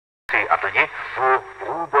Atelier, wo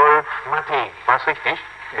Rudolf Maté, war es richtig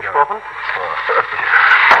gesprochen?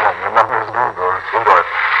 Ja, mein Name ist Rudolf. Rudolf.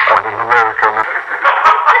 I'm an American.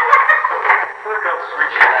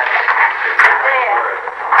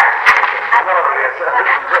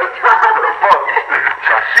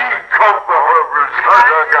 She comes to her Zsa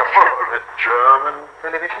Zsa Gabor. German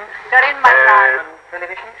television? They're in my life.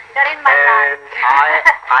 Television? They're in my life.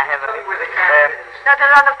 I have a... Na, der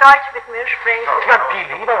soll auf Deutsch mit mir sprechen. Na, die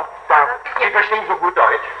Lieder, Sie verstehen so gut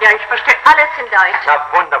Deutsch? Ja, ich verstehe alles in Deutsch. Na,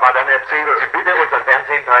 wunderbar, dann erzählen Sie bitte unseren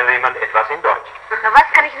Fernsehteilnehmern etwas in Deutsch. Na, was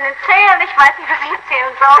kann ich Ihnen erzählen? Ich weiß nicht, was ich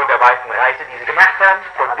erzählen soll. Von der weiten Reise, die Sie gemacht haben,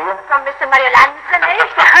 von dir? Von Mr. Mario Lanza,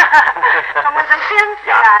 nicht? Von unserem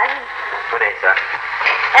Filmfestival. Vanessa.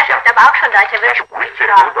 Er spricht aber auch schon Deutsch. Er spricht sehr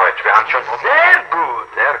gut Deutsch, wir haben schon... Sehr gut,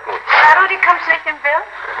 sehr gut. Na, Rudi, kommst du nicht im Bild?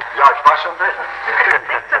 Ja, ich war schon drin.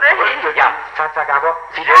 Bist du drin? Ja, Zsa Zsa Gabor,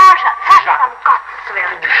 Sie Sascha, Sascha, um Gottes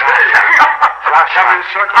Willen. Ich habe es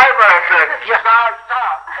schon einmal erklärt. Ja, Zsa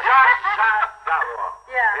Gabor.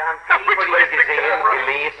 Ja. Wir haben viel von Ihnen gesehen,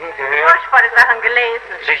 gelesen, gehört. Furchtbare Sachen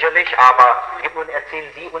gelesen. Sicherlich, aber nun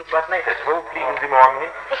erzählen Sie uns was Nettes. Wo fliegen Sie morgen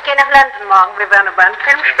hin? Ich gehe nach London morgen. Wir werden über einen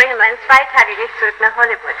Film springen und in 2 Tagen gehe ich zurück nach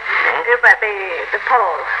Hollywood. Über the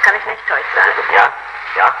Pole. Kann ich nicht Deutsch sagen. Ja,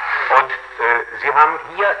 ja. Und Sie haben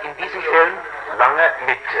hier in diesem Film lange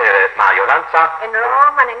mit Mario Lanza In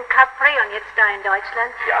Rom und in Capri und jetzt da in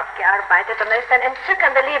Deutschland gearbeitet. Und er ist ein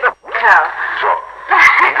entzückender lieber Kerl. so.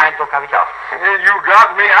 Den Eindruck habe ich auch. You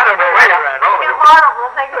got me. I don't know where you're at all. You're horrible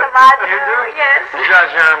things about you. You do? Yes. Zsa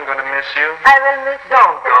Zsa, I'm going to miss you. I will miss you.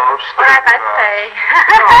 Don't go. Stay. All right, I stay.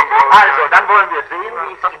 Also, dann wollen wir sehen,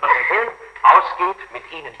 wie es in diesem Film ausgeht mit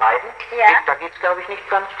Ihnen beiden. Ja. Da geht es, glaube ich, nicht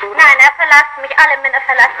ganz gut. Nein, er verlässt mich. Alle Männer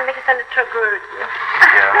verlassen mich. Es ist eine Tragödie.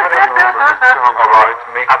 Yeah, I don't know, but it sounds all right to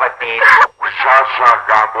me. Aber die Zsa Zsa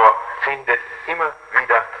Gabor. findet immer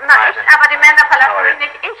wieder Nein, einen aber die Männer verlassen neuen. mich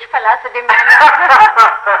nicht. Ich verlasse die Männer.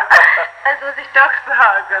 Das muss ich doch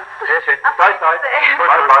sagen. Sehr schön. Auf Toi, toi. Wiedersehen.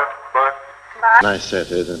 Bye, bye, bye. Bye. Nice set,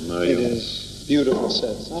 isn't it, Mario? It is. Beautiful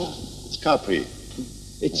set. It's Capri.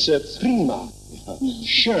 It's prima.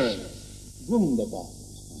 Schön. Wunderbar.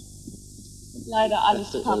 Leider alles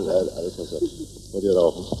Pappe. Alles was up. What do you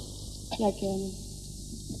rauchen? Ja, gerne.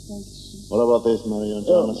 What about this, Mario and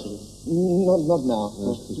Thomas? Not now.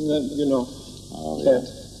 You know. Ja.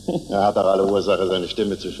 Er hat auch alle Ursache, seine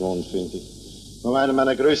Stimme zu schonen, finde ich. War eine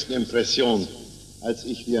meiner größten Impressionen, als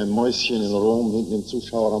ich wie ein Mäuschen in Rom hinten im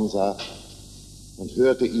Zuschauerraum saß und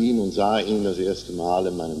hörte ihn und sah ihn das erste Mal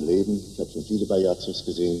in meinem Leben. Ich habe schon viele Bajazos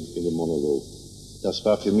gesehen in dem Monolog. Das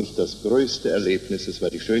war für mich das größte Erlebnis. Es war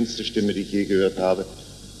die schönste Stimme, die ich je gehört habe.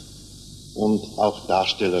 Und auch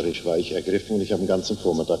darstellerisch war ich ergriffen und ich habe den ganzen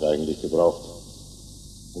Vormittag eigentlich gebraucht,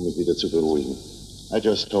 um mich wieder zu beruhigen. I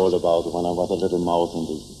just told about when I was a little mouse in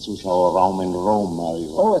the Zuschauerraum in Rome, Mario.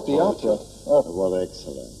 Oh, at the opera. Oh, It was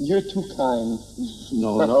excellent. you're too kind.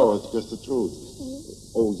 No, it's just the truth.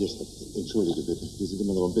 Oh, yes, entschuldige bitte. Wir sind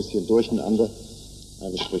immer noch ein bisschen durcheinander.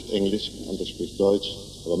 Einer spricht Englisch, der andere spricht Deutsch.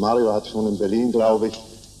 Aber Mario hat schon in Berlin, glaube ich.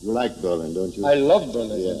 You like Berlin, don't you? I love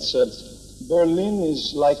Berlin. Yeah. It's, Berlin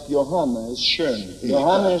is like Johanna. It's schön.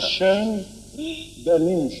 Johanna is schön.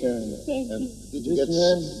 Berlin schön. And did you This get...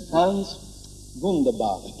 man, Hans,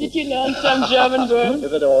 wunderbar. Did you learn some German words?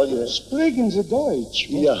 Is it all you... Sprechen Sie Deutsch.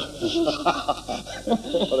 Ja.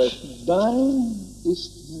 Dein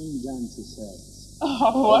ist mein ganzes Herz. Oh,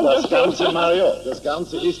 Und das wonderful. Ganze, Mario, das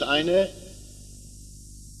Ganze ist eine...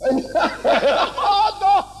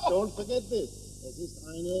 Don't forget this. Es ist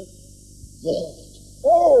eine...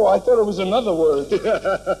 Oh, I thought it was another word.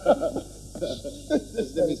 Das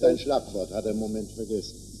ist nämlich ein Schlagwort, hat er im Moment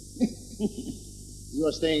vergessen. You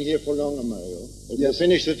are staying here for longer, Mario. If you Yes.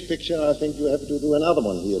 finish this picture, I think you have to do another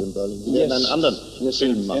one here in Berlin. Wir Yes. werden einen anderen Yes,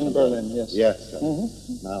 Film machen. in Berlin, yes. Yes.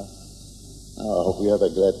 Now, I hope we have a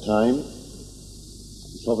great time.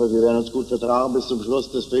 Ich hoffe, wir werden uns gut vertragen bis zum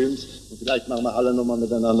Schluss des Films. Und vielleicht machen wir alle nochmal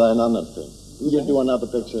miteinander einen anderen Film. We will do another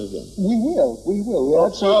picture again. We will. We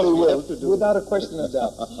absolutely we will, have to do without a question of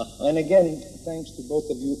doubt. And again, thanks to both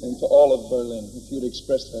of you and to all of Berlin, if you'd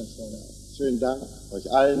express that so now. Schönen Dank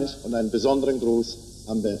euch allen und einen besonderen Gruß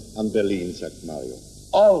an Berlin, sagt Mario.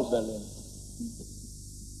 All Berlin.